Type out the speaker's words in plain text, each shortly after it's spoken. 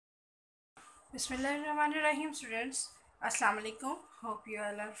Bismillahirrahmanirrahim, students. Assalamu alaikum. Hope you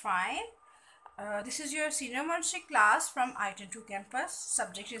all are fine. This is your senior Montessori class from I-2 campus.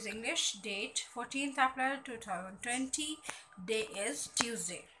 Subject is English. Date 14th April 2020. Day is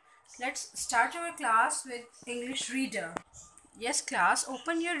Tuesday. Let's start our class with English reader. Yes, class,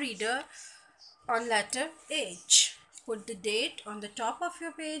 open your reader on letter H. Put the date on the top of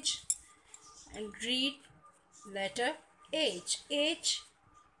your page and read letter H. H.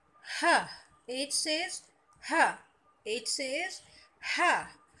 Ha. H says ha. H says ha.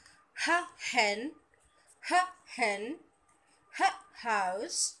 Ha hen. Ha hen. Ha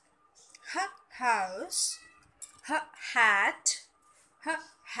house. Ha house. Ha hat. Ha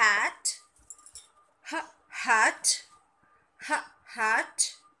hat. Ha hat. Ha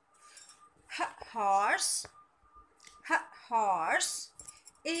hat. Ha horse. Ha horse.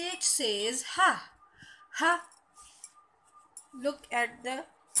 H says ha. Ha. Look at the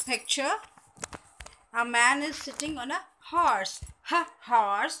picture. A man is sitting on a horse. Ha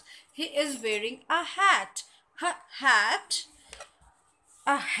horse. He is wearing a hat. Ha hat.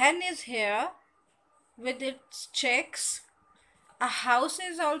 A hen is here with its chicks. A house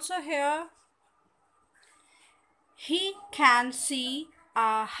is also here. He can see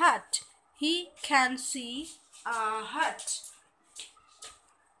a hut. He can see a hut.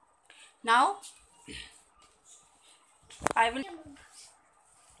 Now I will.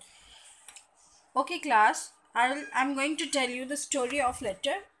 Okay, class. I'm going to tell you the story of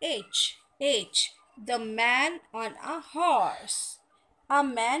letter H. H. The man on a horse. A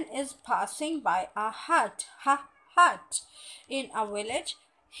man is passing by a hut. Hut. In a village.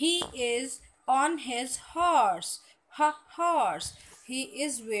 He is on his horse. Horse. He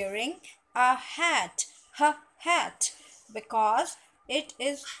is wearing a hat. Hat. Because it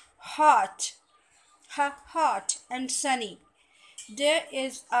is hot. Hot and sunny. There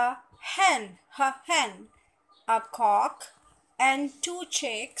is a hen, a cock, and two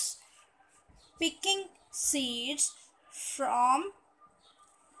chicks picking seeds from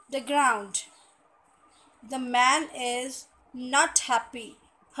the ground. The man is not happy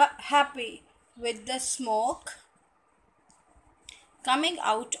with the smoke coming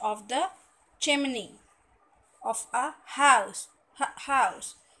out of the chimney of a house.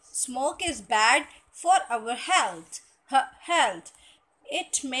 Smoke is bad for our health.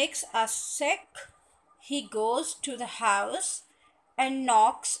 It makes us sick. He goes to the house and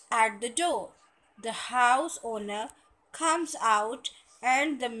knocks at the door. The house owner comes out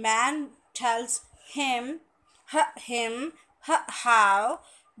and the man tells him how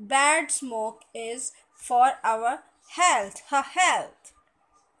bad smoke is for our health.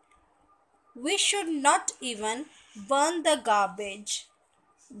 We should not even burn the garbage.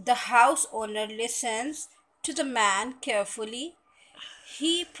 The house owner listens to the man carefully.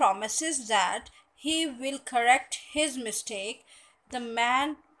 He promises that he will correct his mistake. The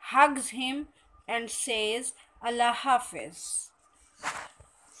man hugs him and says Allah Hafiz.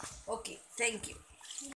 Okay, thank you.